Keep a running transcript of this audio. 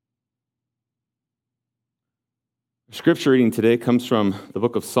Scripture reading today comes from the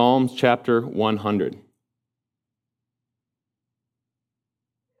book of Psalms, chapter 100.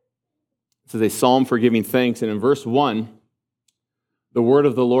 This is a psalm for giving thanks, and in verse 1, the word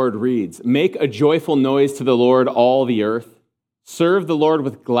of the Lord reads, "Make a joyful noise to the Lord, all the earth. Serve the Lord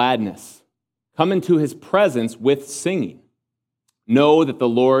with gladness. Come into his presence with singing. Know that the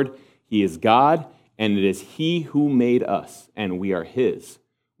Lord, he is God, and it is he who made us, and we are his.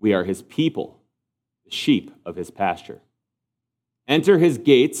 We are his people, the sheep of his pasture. Enter his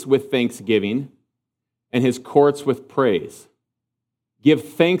gates with thanksgiving and his courts with praise. Give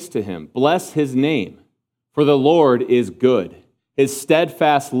thanks to him. Bless his name. For the Lord is good. His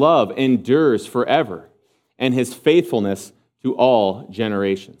steadfast love endures forever, and his faithfulness to all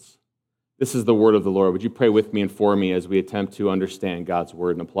generations." This is the word of the Lord. Would you pray with me and for me as we attempt to understand God's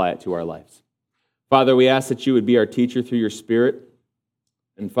word and apply it to our lives? Father, we ask that you would be our teacher through your Spirit.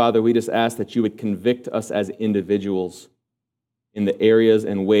 And Father, we just ask that you would convict us as individuals in the areas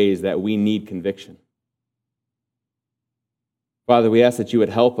and ways that we need conviction. Father, we ask that you would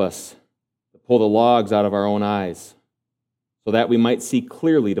help us to pull the logs out of our own eyes so that we might see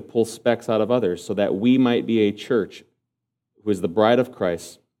clearly to pull specks out of others, so that we might be a church who is the bride of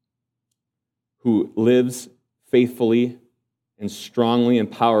Christ, who lives faithfully and strongly and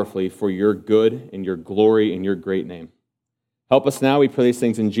powerfully for your good and your glory and your great name. Help us now, we pray these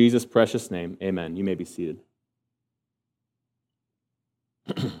things in Jesus' precious name. Amen. You may be seated.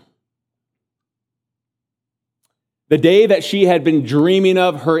 The day that she had been dreaming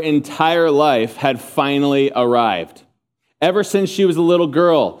of her entire life had finally arrived. Ever since she was a little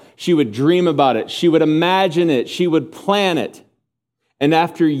girl, she would dream about it, she would imagine it, she would plan it. And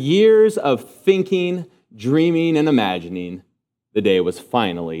after years of thinking, dreaming, and imagining, the day was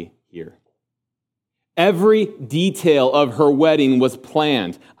finally here. Every detail of her wedding was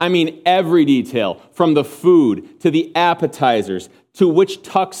planned. I mean, every detail, from the food to the appetizers, to which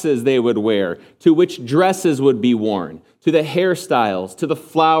tuxes they would wear, to which dresses would be worn, to the hairstyles, to the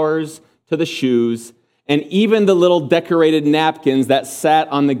flowers, to the shoes, and even the little decorated napkins that sat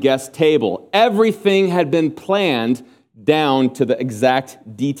on the guest table. Everything had been planned down to the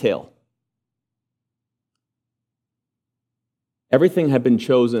exact detail. Everything had been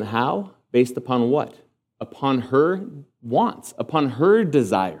chosen how? Based upon what? Upon her wants, upon her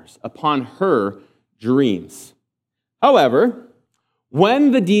desires, upon her dreams. However,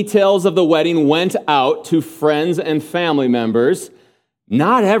 when the details of the wedding went out to friends and family members,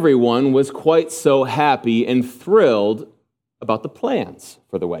 not everyone was quite so happy and thrilled about the plans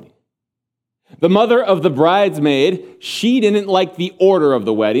for the wedding. The mother of the bridesmaid, she didn't like the order of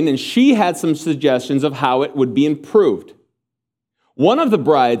the wedding, and she had some suggestions of how it would be improved. One of the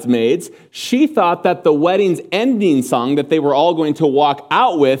bridesmaids, she thought that the wedding's ending song that they were all going to walk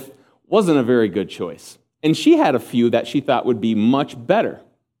out with wasn't a very good choice. And she had a few that she thought would be much better.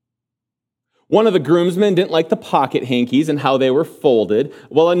 One of the groomsmen didn't like the pocket hankies and how they were folded,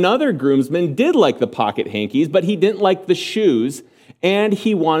 while another groomsman did like the pocket hankies, but he didn't like the shoes, and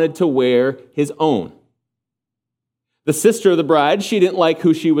he wanted to wear his own. The sister of the bride, she didn't like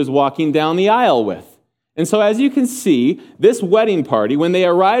who she was walking down the aisle with. And so as you can see, this wedding party, when they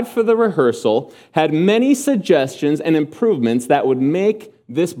arrived for the rehearsal, had many suggestions and improvements that would make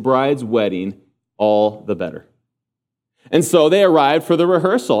this bride's wedding all the better. And so they arrived for the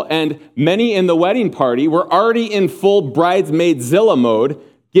rehearsal, and many in the wedding party were already in full bridesmaidzilla mode,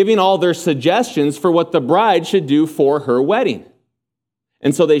 giving all their suggestions for what the bride should do for her wedding.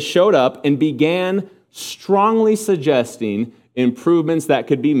 And so they showed up and began strongly suggesting improvements that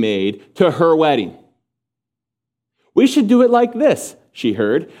could be made to her wedding. "We should do it like this," she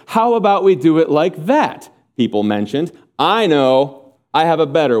heard. "How about we do it like that?" people mentioned. "I know, I have a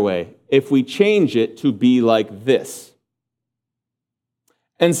better way. If we change it to be like this."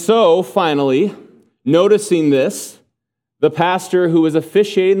 And so, finally, noticing this, the pastor who was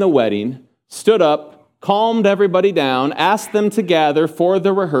officiating the wedding stood up, calmed everybody down, asked them to gather for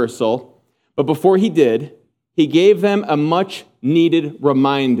the rehearsal, but before he did, he gave them a much-needed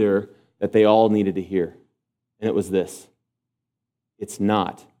reminder that they all needed to hear. And it was this: it's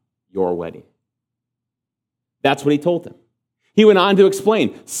not your wedding. That's what he told them. He went on to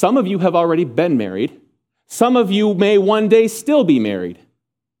explain, some of you have already been married. Some of you may one day still be married.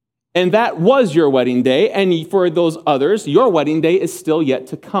 And that was your wedding day, and for those others, your wedding day is still yet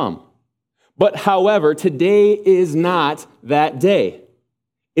to come. But however, today is not that day.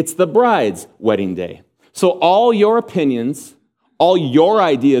 It's the bride's wedding day. So all your opinions, all your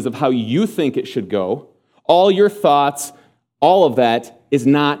ideas of how you think it should go, all your thoughts, all of that is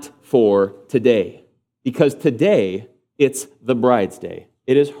not for today. Because today, it's the bride's day.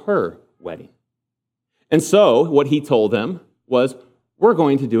 It is her wedding. And so what he told them was, we're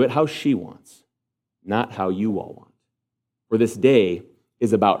going to do it how she wants, not how you all want. For this day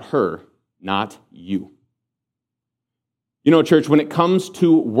is about her, not you. You know, church, when it comes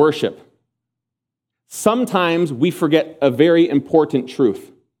to worship, sometimes we forget a very important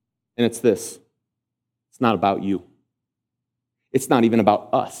truth, and it's this. It's not about you. It's not even about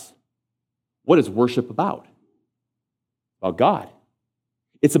us. What is worship about? About God.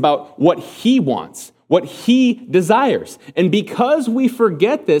 It's about what He wants, what He desires. And because we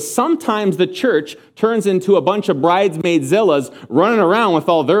forget this, sometimes the church turns into a bunch of bridesmaid-zillas running around with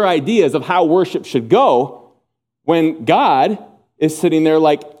all their ideas of how worship should go, when God is sitting there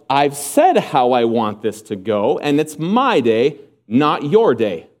like, I've said how I want this to go, and it's my day, not your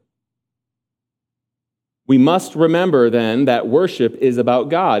day. We must remember then that worship is about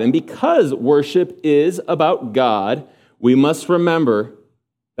God. And because worship is about God, we must remember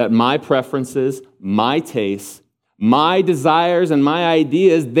that my preferences, my tastes, my desires, and my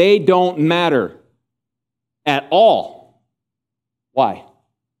ideas, they don't matter at all. Why?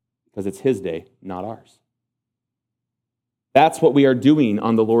 Because it's His day, not ours. That's what we are doing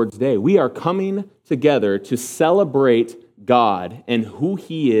on the Lord's Day. We are coming together to celebrate God and who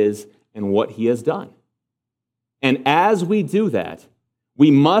He is and what He has done. And as we do that,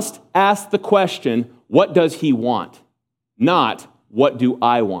 we must ask the question, what does He want? Not, what do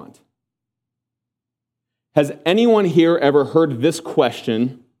I want? Has anyone here ever heard this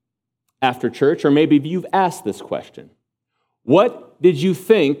question after church? Or maybe you've asked this question. What did you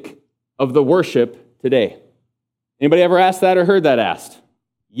think of the worship today? Anybody ever asked that or heard that asked?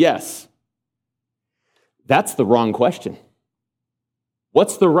 Yes. That's the wrong question.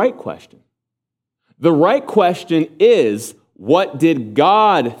 What's the right question? The right question is, what did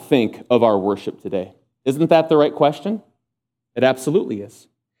God think of our worship today? Isn't that the right question? It absolutely is.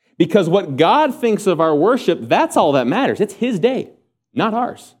 Because what God thinks of our worship, that's all that matters. It's His day, not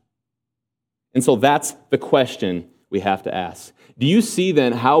ours. And so that's the question we have to ask. Do you see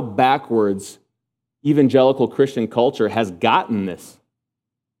then how backwards evangelical Christian culture has gotten this?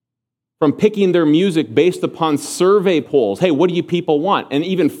 From picking their music based upon survey polls. Hey, what do you people want? And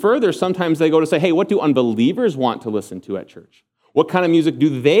even further, sometimes they go to say, hey, what do unbelievers want to listen to at church? What kind of music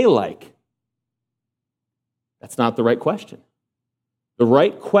do they like? That's not the right question. The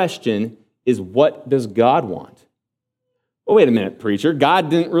right question is, what does God want? Well, wait a minute, preacher.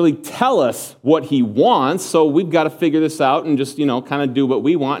 God didn't really tell us what He wants, so we've got to figure this out and just, kind of do what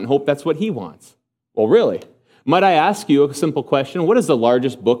we want and hope that's what He wants. Well, really? Might I ask you a simple question? What is the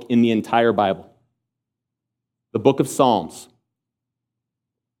largest book in the entire Bible? The book of Psalms.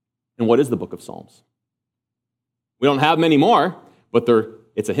 And what is the book of Psalms? We don't have many more, but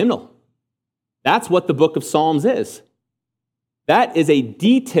it's a hymnal. That's what the book of Psalms is. That is a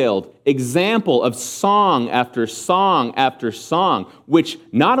detailed example of song after song after song, which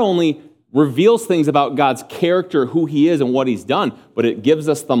not only reveals things about God's character, who He is, and what He's done, but it gives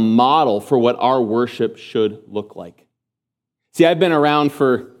us the model for what our worship should look like. See, I've been around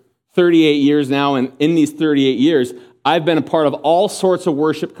for 38 years now, and in these 38 years, I've been a part of all sorts of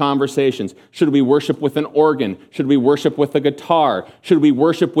worship conversations. Should we worship with an organ? Should we worship with a guitar? Should we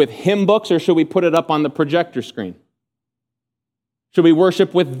worship with hymn books, or should we put it up on the projector screen? Should we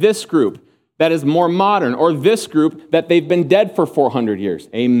worship with this group that is more modern, or this group that they've been dead for 400 years?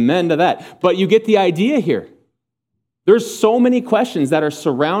 Amen to that. But you get the idea here. There's so many questions that are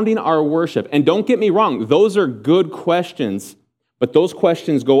surrounding our worship. And don't get me wrong, those are good questions, but those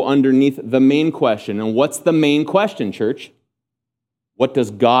questions go underneath the main question. And what's the main question, church? What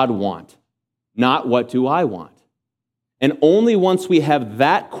does God want? Not what do I want? And only once we have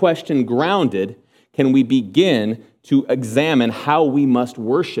that question grounded can we begin to examine how we must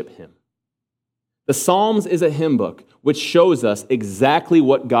worship Him. The Psalms is a hymn book which shows us exactly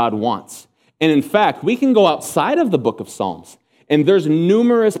what God wants. And in fact, we can go outside of the book of Psalms, and there's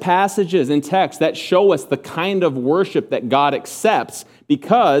numerous passages in text that show us the kind of worship that God accepts,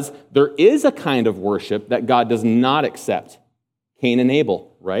 because there is a kind of worship that God does not accept. Cain and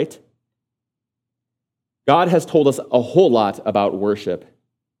Abel, right? God has told us a whole lot about worship.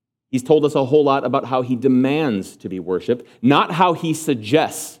 He's told us a whole lot about how He demands to be worshiped, not how He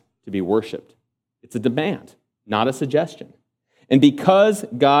suggests to be worshiped. It's a demand, not a suggestion. And because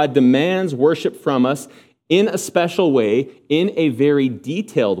God demands worship from us in a special way, in a very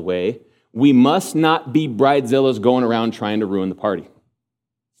detailed way, we must not be bridezillas going around trying to ruin the party.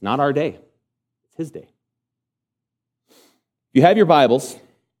 It's not our day. It's His day. If you have your Bibles,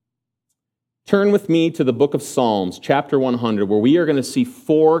 turn with me to the book of Psalms, chapter 100, where we are going to see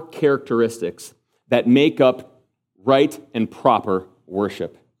 4 characteristics that make up right and proper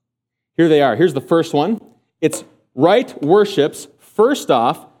worship. Here they are. Here's the first one. It's right worships. First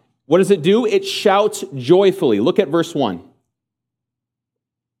off, what does it do? It shouts joyfully. Look at verse 1.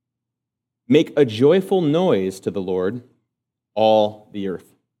 Make a joyful noise to the Lord, all the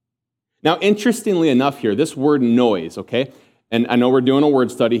earth. Now, interestingly enough here, this word noise, okay? And I know we're doing a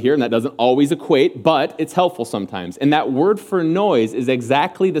word study here, and that doesn't always equate, but it's helpful sometimes. And that word for noise is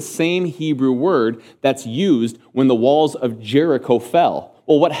exactly the same Hebrew word that's used when the walls of Jericho fell.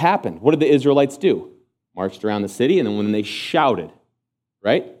 Well, what happened? What did the Israelites do? Marched around the city, and then when they shouted,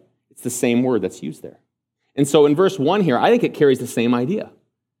 right? It's the same word that's used there. And so in verse 1 here, I think it carries the same idea.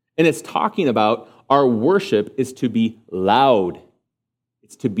 And it's talking about our worship is to be loud.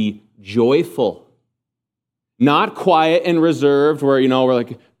 It's to be joyful. Not quiet and reserved where, we're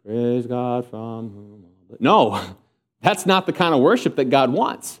like, praise God from whom. No, that's not the kind of worship that God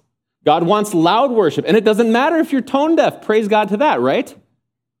wants. God wants loud worship. And it doesn't matter if you're tone deaf. Praise God to that, right?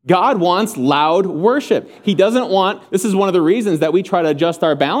 God wants loud worship. He doesn't want, this is one of the reasons that we try to adjust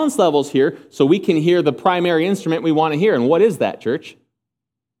our balance levels here so we can hear the primary instrument we want to hear. And what is that, church?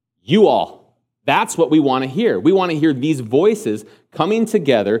 You all. That's what we want to hear. We want to hear these voices coming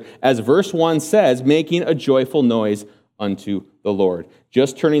together, as verse 1 says, making a joyful noise unto the Lord.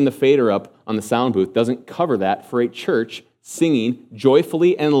 Just turning the fader up on the sound booth doesn't cover that for a church singing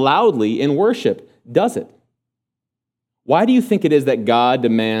joyfully and loudly in worship, does it? Why do you think it is that God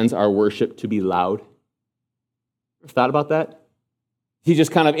demands our worship to be loud? Ever thought about that? He's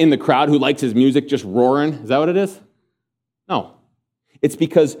just kind of in the crowd who likes his music just roaring? Is that what it is? No. It's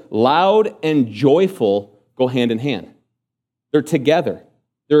because loud and joyful go hand in hand. They're together.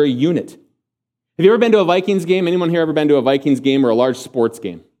 They're a unit. Have you ever been to a Vikings game? Anyone here ever been to a Vikings game or a large sports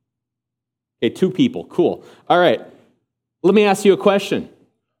game? Okay, 2 people. Cool. All right. Let me ask you a question.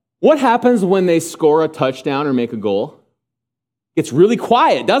 What happens when they score a touchdown or make a goal? It's really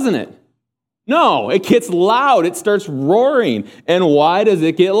quiet, doesn't it? No, it gets loud. It starts roaring. And why does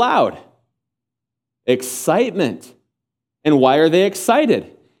it get loud? Excitement. And why are they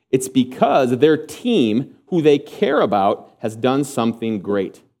excited? It's because their team, who they care about, has done something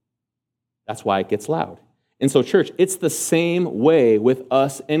great. That's why it gets loud. And so, church, it's the same way with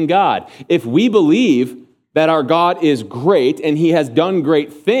us and God. If we believe that our God is great and he has done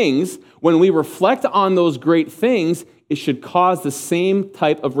great things, when we reflect on those great things, it should cause the same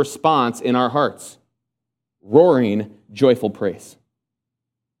type of response in our hearts. Roaring, joyful praise.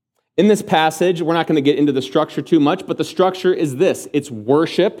 In this passage, we're not going to get into the structure too much, but the structure is this. It's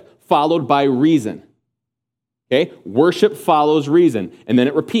worship followed by reason. Okay? Worship follows reason. And then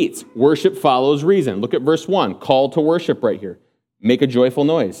it repeats. Worship follows reason. Look at verse 1. Call to worship right here. Make a joyful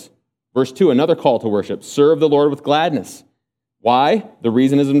noise. Verse 2, another call to worship. Serve the Lord with gladness. Why? The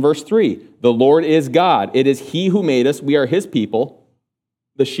reason is in verse 3. The Lord is God. It is he who made us. We are his people,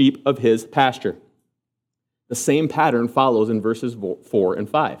 the sheep of his pasture. The same pattern follows in verses 4 and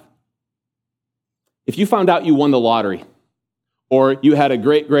 5. If you found out you won the lottery, or you had a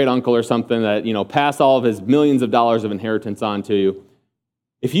great-great-uncle or something that, passed all of his millions of dollars of inheritance on to you,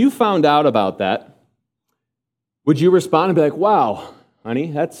 if you found out about that, would you respond and be like, wow, honey,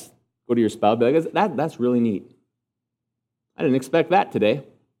 go to your spouse, be like, that's really neat. I didn't expect that today.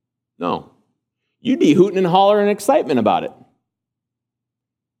 No. You'd be hooting and hollering in excitement about it.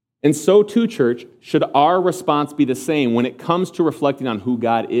 And so too, church, should our response be the same when it comes to reflecting on who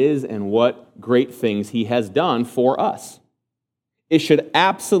God is and what great things he has done for us. It should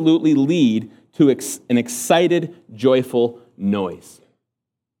absolutely lead to an excited, joyful noise.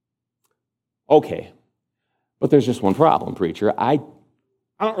 Okay, but there's just one problem, preacher. I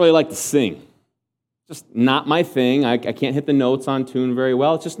don't really like to sing. Just not my thing. I can't hit the notes on tune very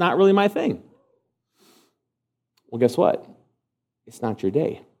well. It's just not really my thing. Well, guess what? It's not your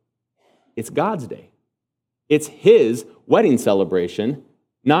day. It's God's day. It's his wedding celebration,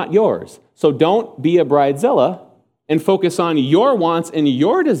 not yours. So don't be a bridezilla and focus on your wants and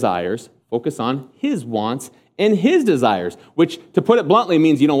your desires. Focus on his wants and his desires, which, to put it bluntly,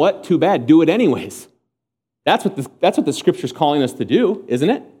 means, you know what? Too bad. Do it anyways. That's what the Scripture's calling us to do, isn't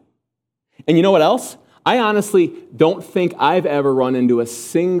it? And you know what else? I honestly don't think I've ever run into a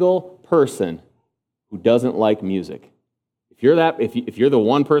single person who doesn't like music. If you're the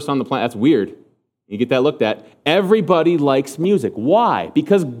one person on the planet, that's weird. You get that looked at. Everybody likes music. Why?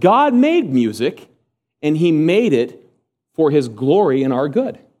 Because God made music, and he made it for his glory and our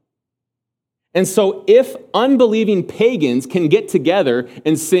good. And so if unbelieving pagans can get together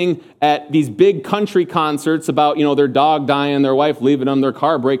and sing at these big country concerts about, their dog dying, their wife leaving them, their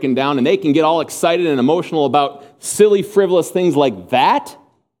car breaking down, and they can get all excited and emotional about silly, frivolous things like that,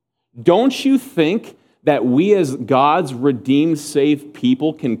 don't you think that we as God's redeemed, saved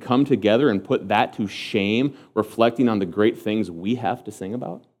people can come together and put that to shame, reflecting on the great things we have to sing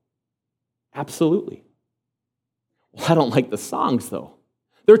about? Absolutely. Well, I don't like the songs, though.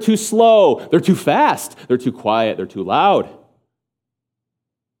 They're too slow, they're too fast, they're too quiet, they're too loud.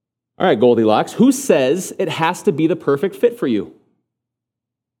 All right, Goldilocks, who says it has to be the perfect fit for you?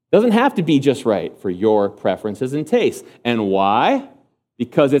 Doesn't have to be just right for your preferences and tastes. And why?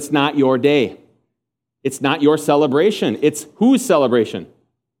 Because it's not your day. It's not your celebration. It's whose celebration?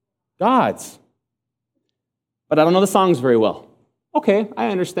 God's. But I don't know the songs very well. Okay, I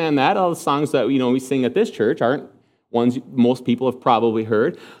understand that. All the songs that we sing at this church aren't ones most people have probably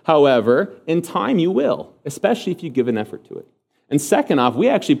heard. However, in time you will, especially if you give an effort to it. And second off, we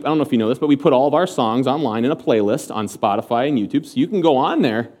actually, I don't know if you know this, but we put all of our songs online in a playlist on Spotify and YouTube, so you can go on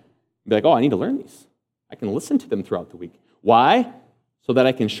there and be like, oh, I need to learn these. I can listen to them throughout the week. Why? So that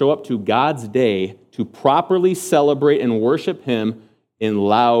I can show up to God's day to properly celebrate and worship Him in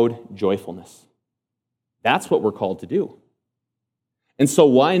loud joyfulness. That's what we're called to do. And so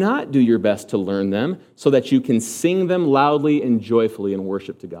why not do your best to learn them so that you can sing them loudly and joyfully in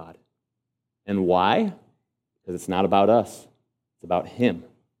worship to God? And why? Because it's not about us. It's about Him.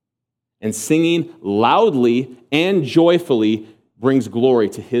 And singing loudly and joyfully brings glory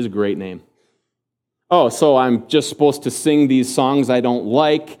to His great name. Oh, so I'm just supposed to sing these songs I don't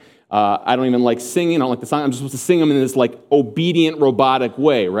like. I don't even like singing. I don't like the song. I'm just supposed to sing them in this obedient, robotic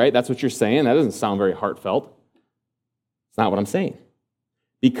way, right? That's what you're saying. That doesn't sound very heartfelt. It's not what I'm saying.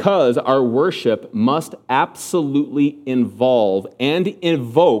 Because our worship must absolutely involve and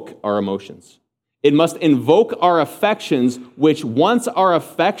invoke our emotions. It must invoke our affections, which once our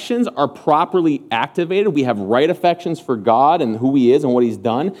affections are properly activated, we have right affections for God and who He is and what He's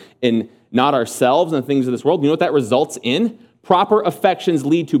done, and not ourselves and the things of this world. You know what that results in? Proper affections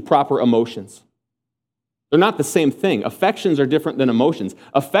lead to proper emotions. They're not the same thing. Affections are different than emotions.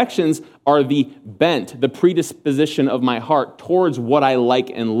 Affections are the bent, the predisposition of my heart towards what I like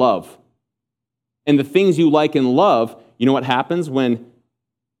and love. And the things you like and love, you know what happens when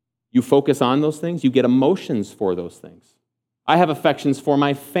you focus on those things? You get emotions for those things. I have affections for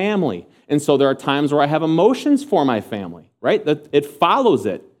my family. And so there are times where I have emotions for my family, right? It follows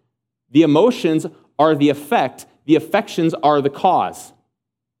it. The emotions are the effect. The affections are the cause.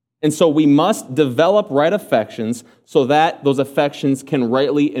 And so we must develop right affections so that those affections can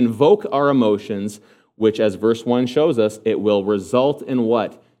rightly invoke our emotions, which, as verse 1 shows us, it will result in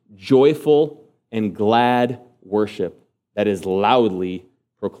what? Joyful and glad worship that is loudly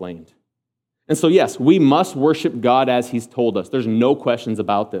proclaimed. And so, yes, we must worship God as He's told us. There's no questions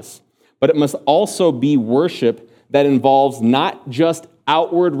about this. But it must also be worship that involves not just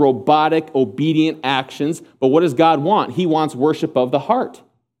outward, robotic, obedient actions, but what does God want? He wants worship of the heart.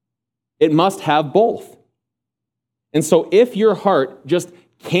 It must have both. And so if your heart just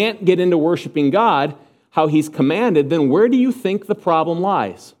can't get into worshiping God how He's commanded, then where do you think the problem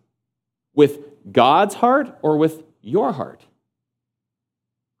lies? With God's heart or with your heart?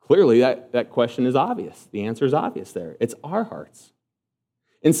 Clearly, that question is obvious. The answer is obvious there. It's our hearts.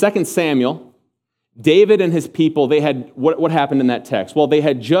 In 2 Samuel, David and his people, they had, what happened in that text? Well,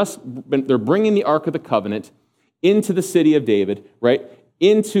 they're bringing the Ark of the Covenant into the city of David, right?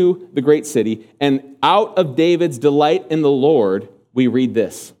 Into the great city, and out of David's delight in the Lord, we read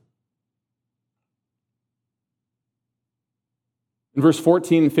this. In verse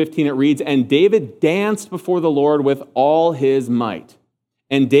 14 and 15, it reads, "And David danced before the Lord with all his might.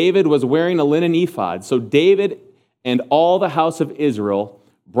 And David was wearing a linen ephod. So David and all the house of Israel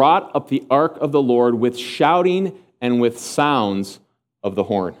brought up the ark of the Lord with shouting and with sounds of the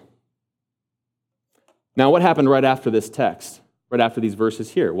horn." Now, what happened right after this text? Right after these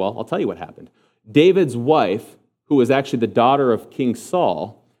verses here? Well, I'll tell you what happened. David's wife, who was actually the daughter of King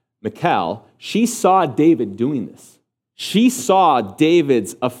Saul, Michal, she saw David doing this. She saw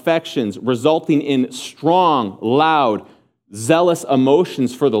David's affections resulting in strong, loud, zealous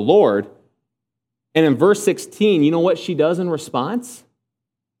emotions for the Lord. And in verse 16, you know what she does in response?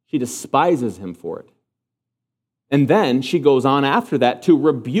 She despises him for it. And then she goes on after that to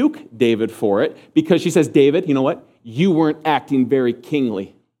rebuke David for it because she says, David, you know what? You weren't acting very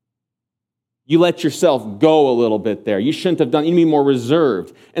kingly. You let yourself go a little bit there. You shouldn't have done, you need to be more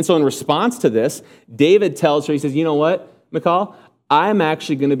reserved. And so in response to this, David tells her, he says, you know what, Michal? I'm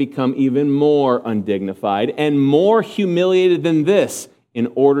actually going to become even more undignified and more humiliated than this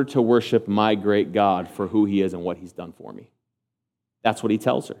in order to worship my great God for who He is and what He's done for me. That's what he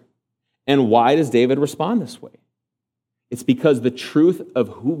tells her. And why does David respond this way? It's because the truth of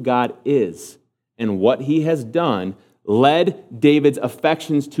who God is and what He has done led David's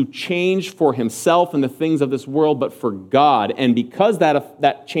affections to change for himself and the things of this world, but for God. And because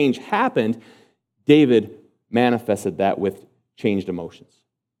that change happened, David manifested that with changed emotions.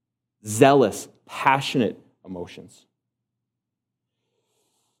 Zealous, passionate emotions.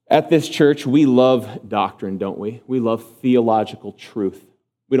 At this church, we love doctrine, don't we? We love theological truth.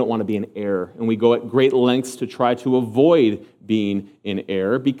 We don't want to be in error, and we go at great lengths to try to avoid being in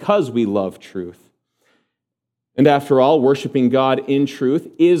error because we love truth. And after all, worshiping God in truth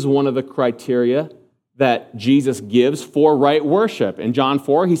is one of the criteria that Jesus gives for right worship. In John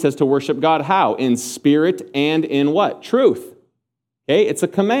 4, he says to worship God how? In spirit and in what? Truth. Okay, it's a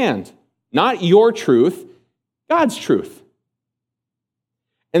command. Not your truth, God's truth.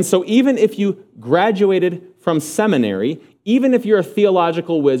 And so even if you graduated from seminary, even if you're a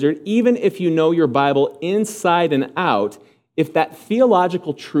theological wizard, even if you know your Bible inside and out, if that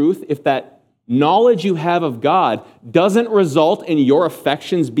theological truth, if that knowledge you have of God doesn't result in your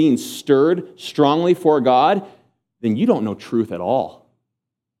affections being stirred strongly for God, then you don't know truth at all.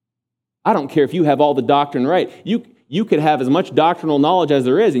 I don't care if you have all the doctrine right. You could have as much doctrinal knowledge as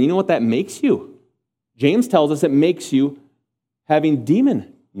there is, and you know what that makes you? James tells us it makes you having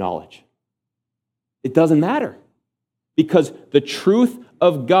demon knowledge. It doesn't matter, because the truth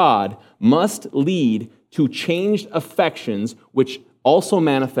of God must lead to changed affections, which also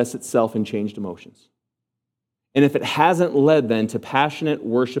manifests itself in changed emotions. And if it hasn't led then to passionate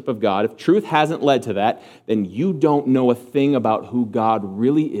worship of God, if truth hasn't led to that, then you don't know a thing about who God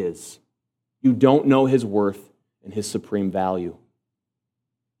really is. You don't know his worth and his supreme value.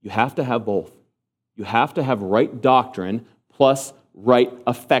 You have to have both. You have to have right doctrine plus right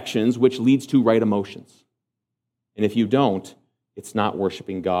affections, which leads to right emotions. And if you don't, it's not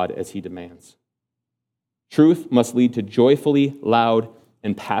worshiping God as he demands. Truth must lead to joyfully, loud,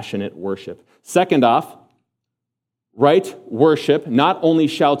 and passionate worship. Second off, right worship not only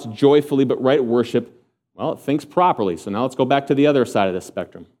shouts joyfully, but right worship, well, it thinks properly. So now let's go back to the other side of the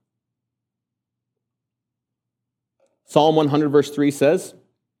spectrum. Psalm 100 verse 3 says,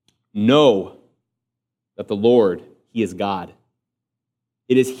 "Know that the Lord, he is God.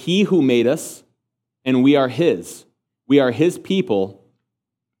 It is he who made us, and we are his. We are his people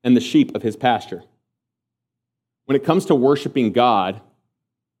and the sheep of his pasture." When it comes to worshiping God,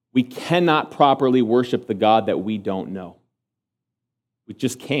 we cannot properly worship the God that we don't know. We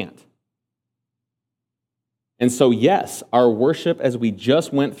just can't. And so, yes, our worship, as we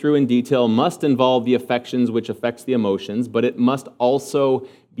just went through in detail, must involve the affections, which affects the emotions, but it must also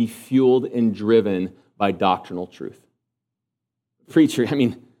be fueled and driven by doctrinal truth. Preacher,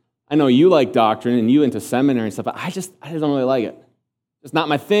 I know you like doctrine and you into seminary and stuff, but I just don't really like it. It's not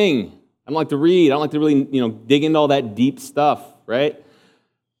my thing. I don't like to read. I don't like to really, dig into all that deep stuff, right?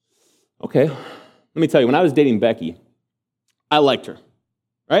 Okay, let me tell you, when I was dating Becky, I liked her,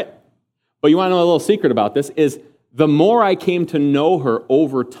 right? But you want to know a little secret about this is the more I came to know her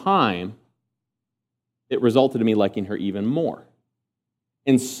over time, it resulted in me liking her even more.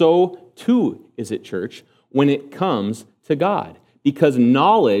 And so, too, is it, church, when it comes to God. Because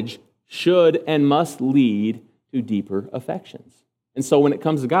knowledge should and must lead to deeper affections. And so when it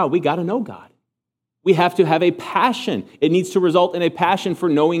comes to God, we got to know God. We have to have a passion. It needs to result in a passion for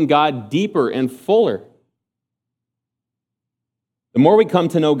knowing God deeper and fuller. The more we come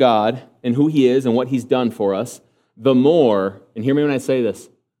to know God and who he is and what he's done for us, the more, and hear me when I say this,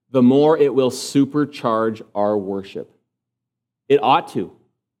 the more it will supercharge our worship. It ought to.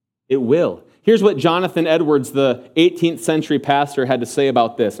 It will. Here's what Jonathan Edwards, the 18th century pastor, had to say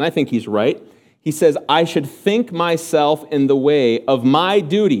about this, and I think he's right. He says, "I should think myself in the way of my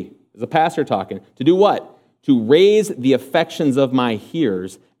duty," as a pastor talking, to do what? To raise the affections of my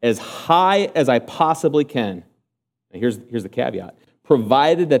hearers as high as I possibly can. Now here's the caveat.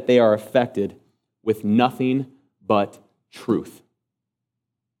 Provided that they are affected with nothing but truth.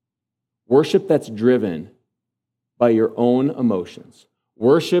 Worship that's driven by your own emotions.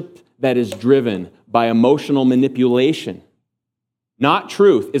 Worship that is driven by emotional manipulation, not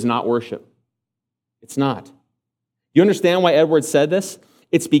truth, is not worship. It's not. You understand why Edwards said this?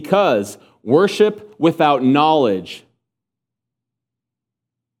 It's because worship without knowledge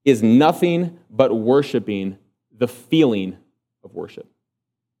is nothing but worshiping the feeling of worship.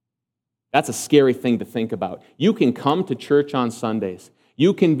 That's a scary thing to think about. You can come to church on Sundays.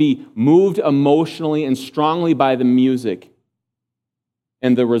 You can be moved emotionally and strongly by the music,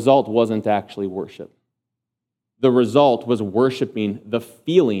 and the result wasn't actually worship. The result was worshiping the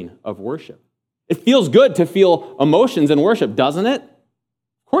feeling of worship. It feels good to feel emotions in worship, doesn't it?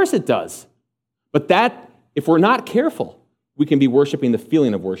 Of course it does. But that, if we're not careful, We can be worshiping the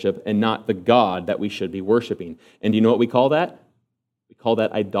feeling of worship and not the God that we should be worshiping. And do you know what we call that? We call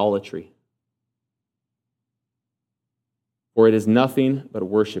that idolatry. For it is nothing but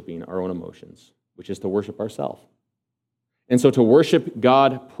worshiping our own emotions, which is to worship ourselves. And so to worship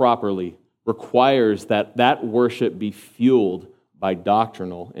God properly requires that that worship be fueled by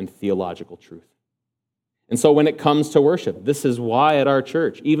doctrinal and theological truth. And so when it comes to worship, this is why at our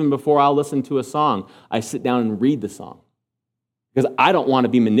church, even before I'll listen to a song, I sit down and read the song. Because I don't want to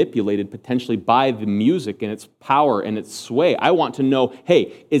be manipulated potentially by the music and its power and its sway. I want to know,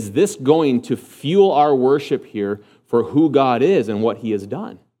 hey, is this going to fuel our worship here for who God is and what He has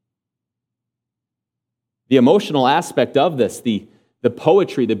done? The emotional aspect of this, the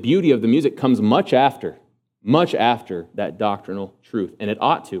poetry, the beauty of the music comes much after that doctrinal truth. And it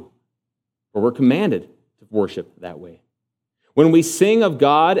ought to, for we're commanded to worship that way. When we sing of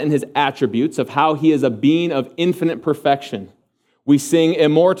God and His attributes, of how He is a being of infinite perfection, we sing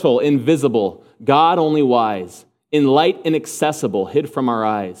immortal, invisible, God only wise, in light inaccessible, hid from our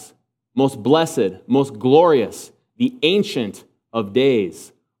eyes, most blessed, most glorious, the ancient of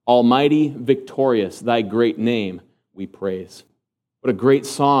days, almighty, victorious, thy great name we praise. What a great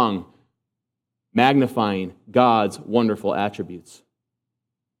song magnifying God's wonderful attributes.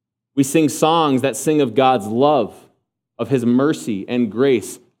 We sing songs that sing of God's love, of His mercy and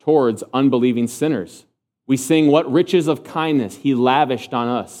grace towards unbelieving sinners. We sing what riches of kindness He lavished on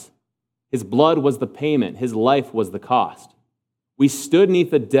us. His blood was the payment. His life was the cost. We stood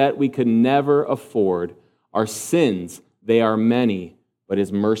neath a debt we could never afford. Our sins, they are many, but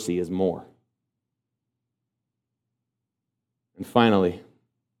His mercy is more. And finally,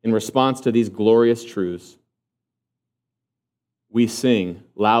 in response to these glorious truths, we sing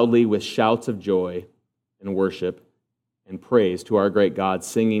loudly with shouts of joy and worship and praise to our great God,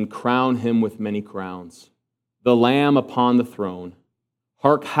 singing, "Crown Him with many crowns, the Lamb upon the throne.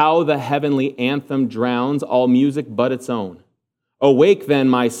 Hark how the heavenly anthem drowns all music but its own. Awake then,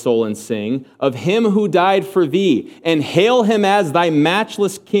 my soul, and sing of Him who died for thee, and hail Him as thy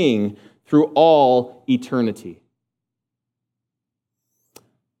matchless King through all eternity."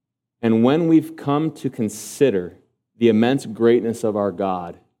 And when we've come to consider the immense greatness of our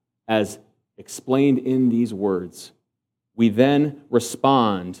God, as explained in these words, we then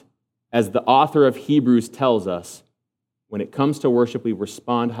respond, as the author of Hebrews tells us, when it comes to worship, we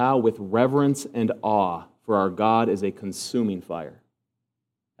respond how? With reverence and awe, for our God is a consuming fire.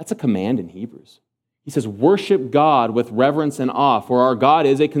 That's a command in Hebrews. He says, worship God with reverence and awe, for our God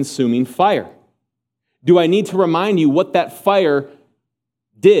is a consuming fire. Do I need to remind you what that fire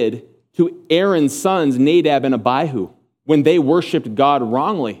did to Aaron's sons, Nadab and Abihu, when they worshiped God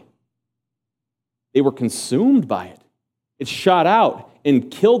wrongly? They were consumed by it. It shot out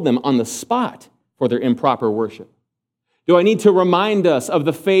and killed them on the spot for their improper worship. Do I need to remind us of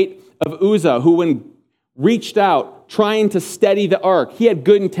the fate of Uzzah, who when reached out trying to steady the ark, he had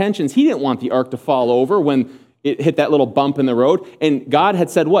good intentions. He didn't want the ark to fall over when it hit that little bump in the road. And God had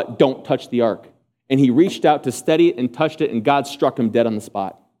said, what? Don't touch the ark. And he reached out to steady it and touched it, and God struck him dead on the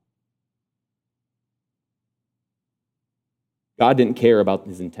spot. God didn't care about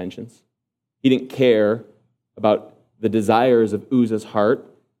his intentions. He didn't care about the desires of Uzzah's heart.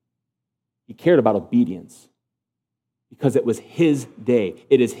 He cared about obedience because it was his day.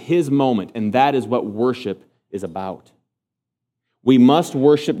 It is his moment, and that is what worship is about. We must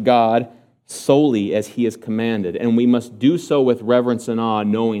worship God solely as he has commanded, and we must do so with reverence and awe,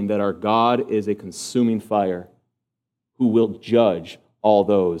 knowing that our God is a consuming fire who will judge all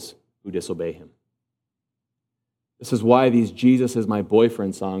those who disobey him. This is why these Jesus is my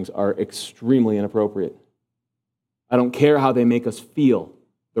boyfriend songs are extremely inappropriate. I don't care how they make us feel.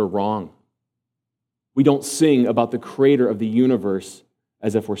 They're wrong. We don't sing about the creator of the universe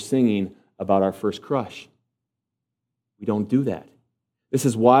as if we're singing about our first crush. We don't do that. This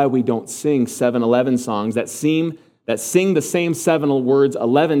is why we don't sing 7-11 songs that sing the same 7 words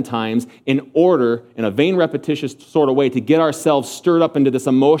 11 times in order, in a vain, repetitious sort of way, to get ourselves stirred up into this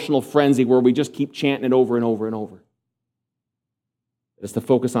emotional frenzy where we just keep chanting it over and over and over. It's to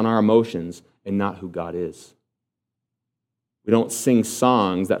focus on our emotions and not who God is. We don't sing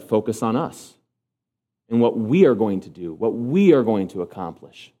songs that focus on us and what we are going to do, what we are going to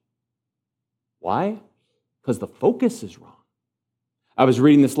accomplish. Why? Because the focus is wrong. I was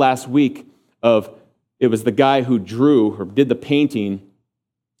reading this last week it was the guy who drew or did the painting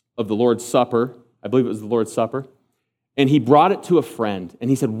of the Lord's Supper. I believe it was the Lord's Supper. And he brought it to a friend, and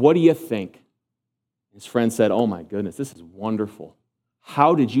he said, "What do you think?" His friend said, "Oh my goodness, this is wonderful.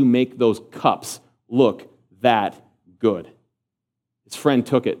 How did you make those cups look that good?" His friend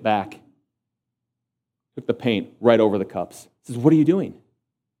took it back. took the paint right over the cups. He says, what are you doing?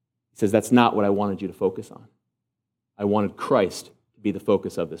 He says, that's not what I wanted you to focus on. I wanted Christ to be the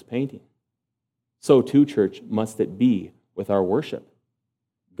focus of this painting. So too, church, must it be with our worship.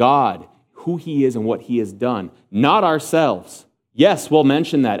 God, who he is and what he has done, not ourselves. Yes, we'll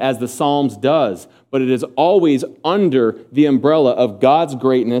mention that as the Psalms does, but it is always under the umbrella of God's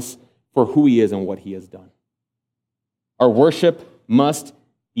greatness for who he is and what he has done. Our worship must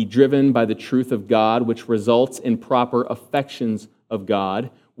be driven by the truth of God, which results in proper affections of God,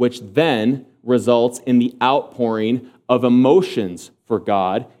 which then results in the outpouring of emotions for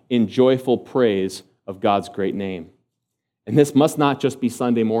God in joyful praise of God's great name. And this must not just be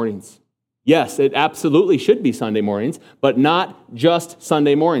Sunday mornings. Yes, it absolutely should be Sunday mornings, but not just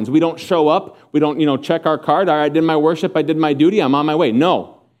Sunday mornings. We don't show up, we don't, check our card, all right, I did my worship, I did my duty, I'm on my way.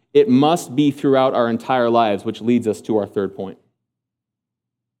 No, it must be throughout our entire lives, which leads us to our third point.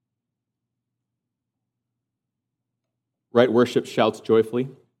 Right worship shouts joyfully.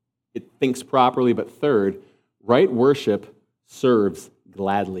 It thinks properly, but third, right worship serves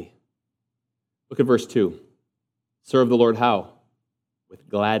gladly. Look at verse 2. Serve the Lord how? With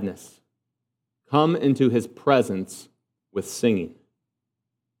gladness. Come into his presence with singing.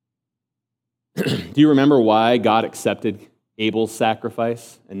 Do you remember why God accepted Abel's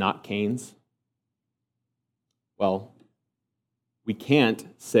sacrifice and not Cain's? Well, we can't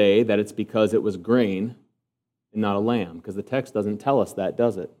say that it's because it was grain and not a lamb, because the text doesn't tell us that,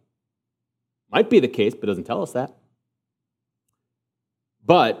 does it? Might be the case, but it doesn't tell us that.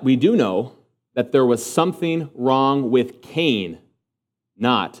 But we do know that there was something wrong with Cain,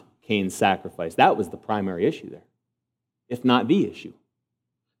 not Cain's sacrifice. That was the primary issue there, if not the issue.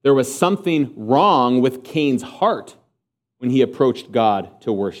 There was something wrong with Cain's heart when he approached God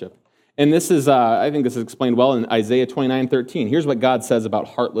to worship. And this is, I think this is explained well in Isaiah 29:13. Here's what God says about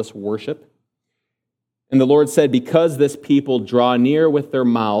heartless worship. And the Lord said, because this people draw near with their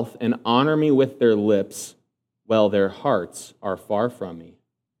mouth and honor me with their lips, well, their hearts are far from me,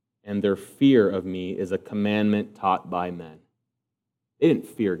 and their fear of me is a commandment taught by men. They didn't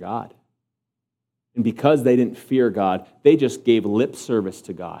fear God. And because they didn't fear God, they just gave lip service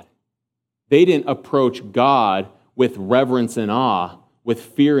to God. They didn't approach God with reverence and awe, with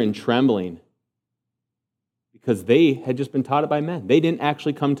fear and trembling, because they had just been taught it by men. They didn't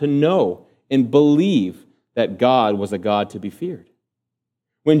actually come to know and believe that God was a God to be feared.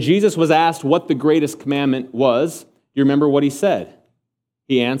 When Jesus was asked what the greatest commandment was, do you remember what he said?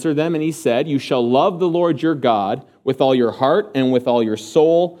 He answered them and he said, you shall love the Lord your God with all your heart and with all your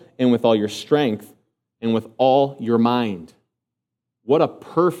soul and with all your strength and with all your mind. What a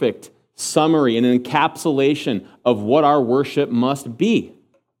perfect summary and encapsulation of what our worship must be.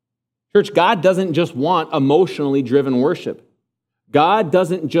 Church, God doesn't just want emotionally driven worship. God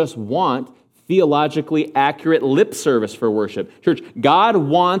doesn't just want theologically accurate lip service for worship. Church, God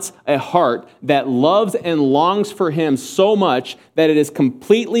wants a heart that loves and longs for him so much that it is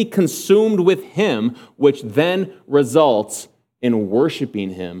completely consumed with him, which then results in worshiping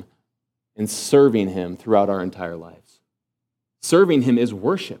him and serving him throughout our entire lives. Serving him is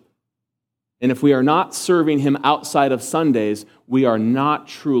worship. And if we are not serving him outside of Sundays, we are not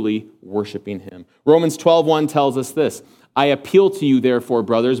truly worshiping him. Romans 12:1 tells us this, I appeal to you, therefore,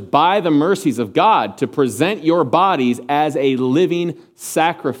 brothers, by the mercies of God, to present your bodies as a living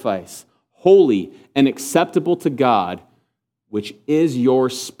sacrifice, holy and acceptable to God, which is your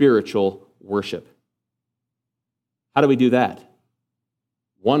spiritual worship. How do we do that?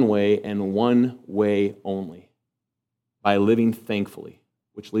 One way and one way only, by living thankfully,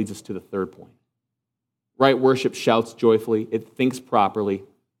 which leads us to the third point. Right worship shouts joyfully, it thinks properly,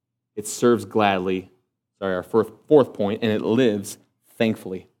 it serves gladly, our fourth point, and it lives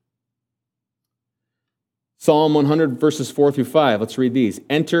thankfully. Psalm 100, verses 4 through 5. Let's read these.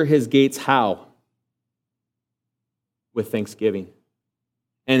 Enter his gates how? With thanksgiving.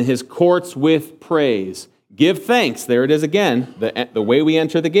 And his courts with praise. Give thanks. There it is again, the way we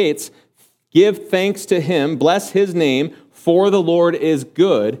enter the gates. Give thanks to him. Bless his name. For the Lord is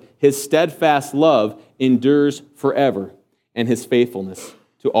good. His steadfast love endures forever, and his faithfulness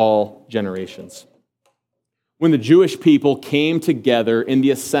to all generations. When the Jewish people came together in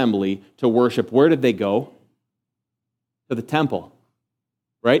the assembly to worship, where did they go? To the temple,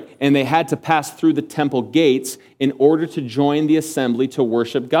 right? And they had to pass through the temple gates in order to join the assembly to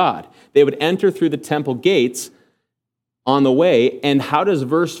worship God. They would enter through the temple gates on the way, and how does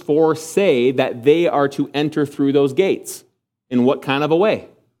verse 4 say that they are to enter through those gates? In what kind of a way?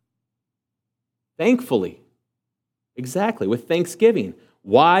 Thankfully. Exactly, with thanksgiving.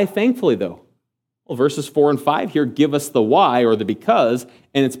 Why thankfully, though? Well, verses 4 and 5 here give us the why or the because,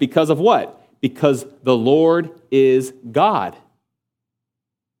 and it's because of what? Because the Lord is God.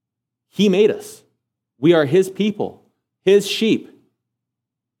 He made us. We are his people, his sheep.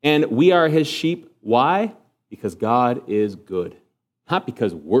 And we are his sheep. Why? Because God is good. Not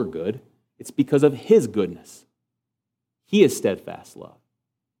because we're good. It's because of his goodness. He is steadfast love.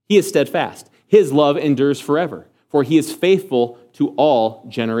 He is steadfast. His love endures forever, for he is faithful to all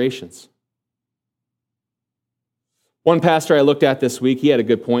generations. One pastor I looked at this week, he had a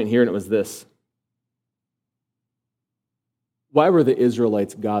good point here, and it was this. Why were the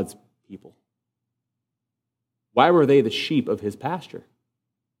Israelites God's people? Why were they the sheep of his pasture?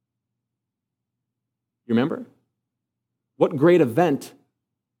 You remember? What great event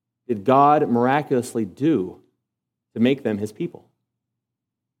did God miraculously do to make them his people?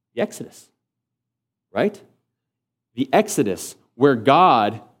 The Exodus, right? The Exodus, where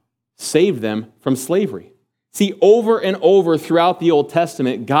God saved them from slavery. See, over and over throughout the Old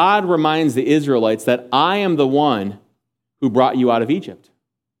Testament, God reminds the Israelites that I am the one who brought you out of Egypt.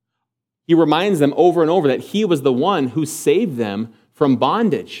 He reminds them over and over that he was the one who saved them from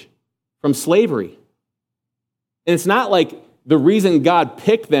bondage, from slavery. And it's not like the reason God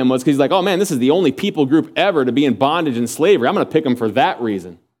picked them was because he's like, oh man, this is the only people group ever to be in bondage and slavery. I'm going to pick them for that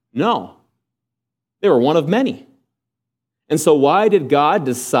reason. No. They were one of many. And so why did God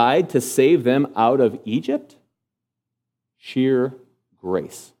decide to save them out of Egypt? Sheer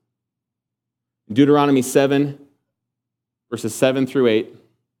grace. Deuteronomy 7, verses 7 through 8.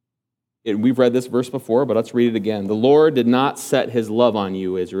 We've read this verse before, but let's read it again. The Lord did not set his love on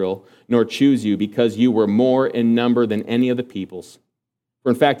you, Israel, nor choose you because you were more in number than any of the peoples.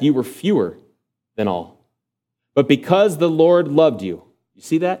 For in fact, you were fewer than all. But because the Lord loved you, you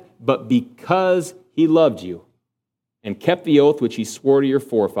see that? But because he loved you and kept the oath which he swore to your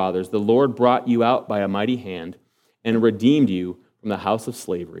forefathers, the Lord brought you out by a mighty hand and redeemed you from the house of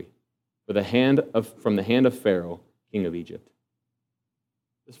slavery, from the hand of Pharaoh, king of Egypt.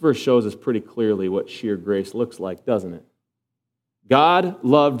 This verse shows us pretty clearly what sheer grace looks like, doesn't it? God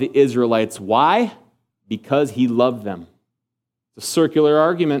loved the Israelites. Why? Because he loved them. It's a circular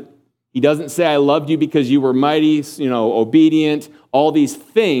argument. He doesn't say, I loved you because you were mighty, obedient, all these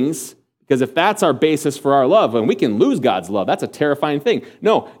things, because if that's our basis for our love, and we can lose God's love, that's a terrifying thing.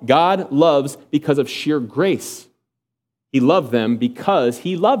 No, God loves because of sheer grace. He loved them because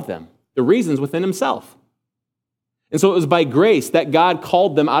he loved them. The reason's within himself. And so it was by grace that God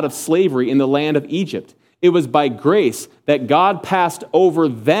called them out of slavery in the land of Egypt. It was by grace that God passed over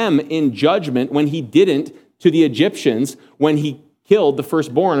them in judgment when he didn't to the Egyptians when he killed the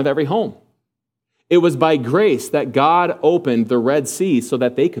firstborn of every home. It was by grace that God opened the Red Sea so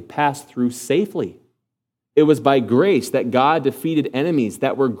that they could pass through safely. It was by grace that God defeated enemies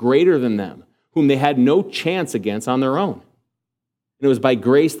that were greater than them, whom they had no chance against on their own. And it was by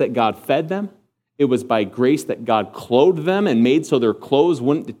grace that God fed them. It was by grace that God clothed them and made so their clothes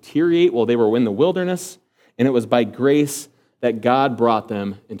wouldn't deteriorate while they were in the wilderness. And it was by grace that God brought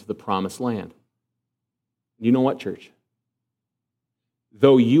them into the promised land. You know what, church?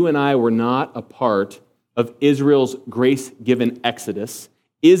 Though you and I were not a part of Israel's grace-given exodus,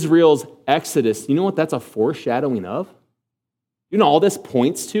 Israel's exodus, you know what that's a foreshadowing of? You know all this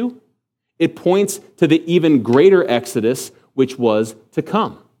points to? It points to the even greater exodus which was to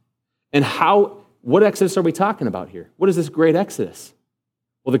come. And what exodus are we talking about here? What is this great exodus?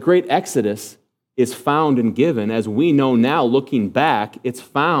 Well, the great exodus is found and given, as we know now, looking back, it's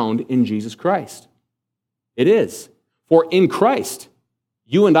found in Jesus Christ. It is. For in Christ,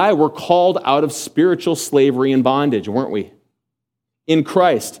 you and I were called out of spiritual slavery and bondage, weren't we? In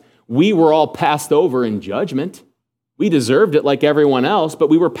Christ, we were all passed over in judgment. We deserved it like everyone else, but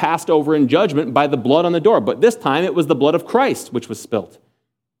we were passed over in judgment by the blood on the door. But this time, it was the blood of Christ which was spilt.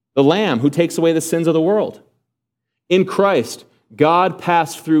 The Lamb who takes away the sins of the world. In Christ, God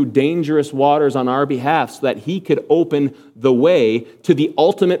passed through dangerous waters on our behalf so that he could open the way to the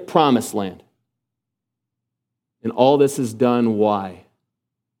ultimate promised land. And all this is done, why?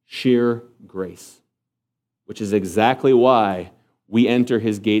 Sheer grace, which is exactly why we enter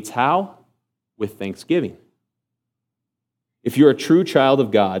his gates. How? With thanksgiving. If you're a true child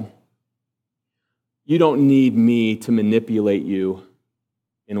of God, you don't need me to manipulate you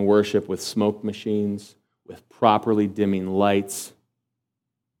in worship with smoke machines, with properly dimming lights,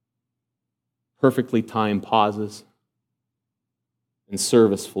 perfectly timed pauses, and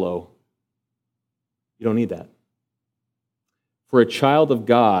service flow. You don't need that. For a child of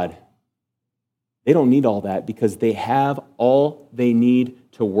God, they don't need all that because they have all they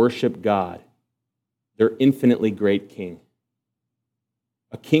need to worship God, their infinitely great King.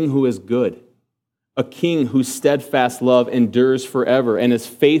 A King who is good. A King whose steadfast love endures forever and is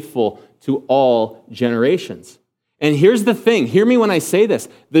faithful to all generations. And here's the thing, hear me when I say this.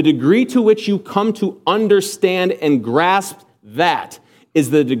 The degree to which you come to understand and grasp that is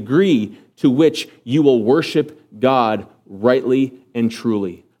the degree to which you will worship God rightly and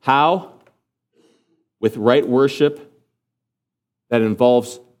truly. How? With right worship that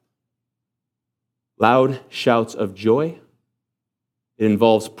involves loud shouts of joy. It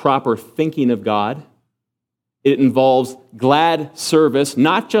involves proper thinking of God. It involves glad service,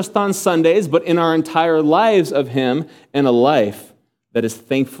 not just on Sundays, but in our entire lives of Him, and a life that is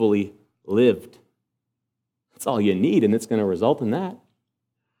thankfully lived. That's all you need, and it's going to result in that.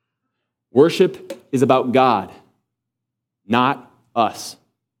 Worship is about God, not us.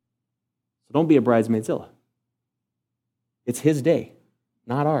 So don't be a bridesmaidzilla. It's His day,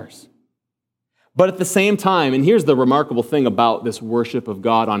 not ours. But at the same time, and here's the remarkable thing about this worship of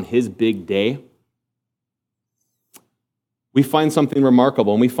God on His big day, we find something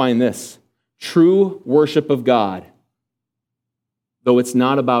remarkable, and we find this. True worship of God, though it's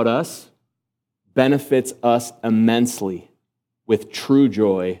not about us, benefits us immensely with true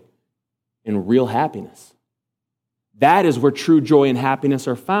joy and real happiness. That is where true joy and happiness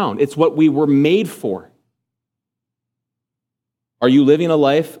are found. It's what we were made for. Are you living a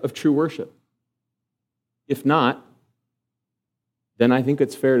life of true worship? If not, then I think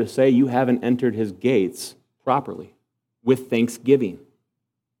it's fair to say you haven't entered His gates properly, with thanksgiving.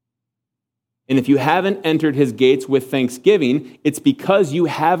 And if you haven't entered His gates with thanksgiving, it's because you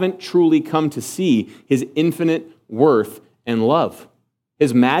haven't truly come to see His infinite worth and love,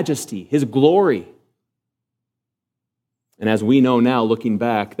 His majesty, His glory. And as we know now, looking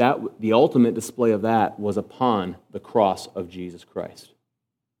back, that the ultimate display of that was upon the cross of Jesus Christ,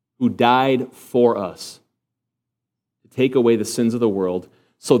 who died for us to take away the sins of the world,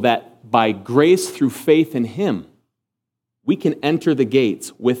 so that by grace through faith in Him, we can enter the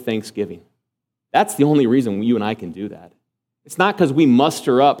gates with thanksgiving. That's the only reason you and I can do that. It's not because we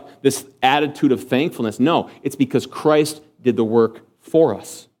muster up this attitude of thankfulness. No, it's because Christ did the work for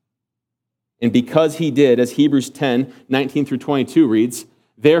us. And because He did, as Hebrews 10, 19 through 22 reads,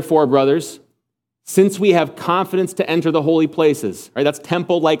 "Therefore, brothers, since we have confidence to enter the holy places," right? That's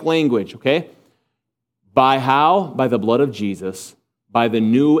temple-like language, okay? By how? By the blood of Jesus, by the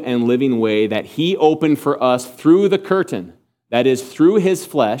new and living way that He opened for us through the curtain, that is, through His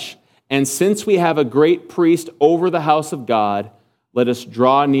flesh. And since we have a great priest over the house of God, let us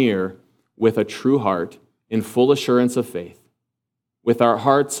draw near with a true heart in full assurance of faith, with our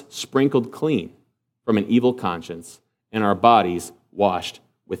hearts sprinkled clean from an evil conscience and our bodies washed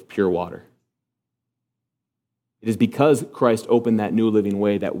with pure water. It is because Christ opened that new living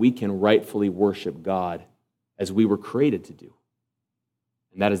way that we can rightfully worship God as we were created to do.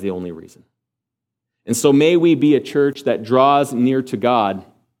 And that is the only reason. And so may we be a church that draws near to God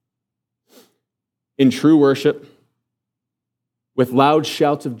in true worship, with loud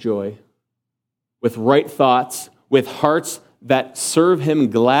shouts of joy, with right thoughts, with hearts that serve Him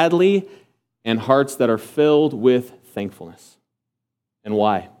gladly, and hearts that are filled with thankfulness. And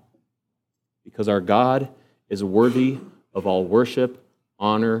why? Because our God is worthy of all worship,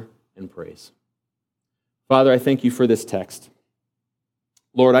 honor, and praise. Father, I thank You for this text.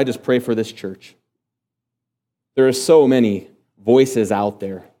 Lord, I just pray for this church. There are so many voices out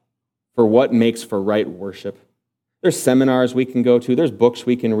there for what makes for right worship. There's seminars we can go to, there's books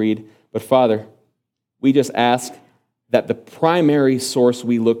we can read, but Father, we just ask that the primary source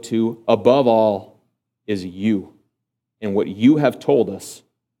we look to above all is You and what You have told us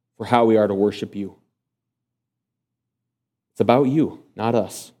for how we are to worship You. It's about You, not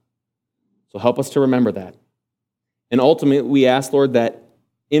us. So help us to remember that. And ultimately, we ask, Lord, that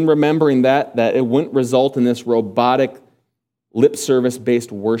in remembering that it wouldn't result in this robotic, lip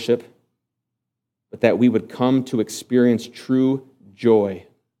service-based worship, but that we would come to experience true joy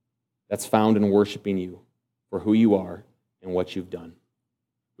that's found in worshiping You for who You are and what You've done.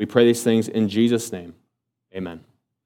 We pray these things in Jesus' name. Amen.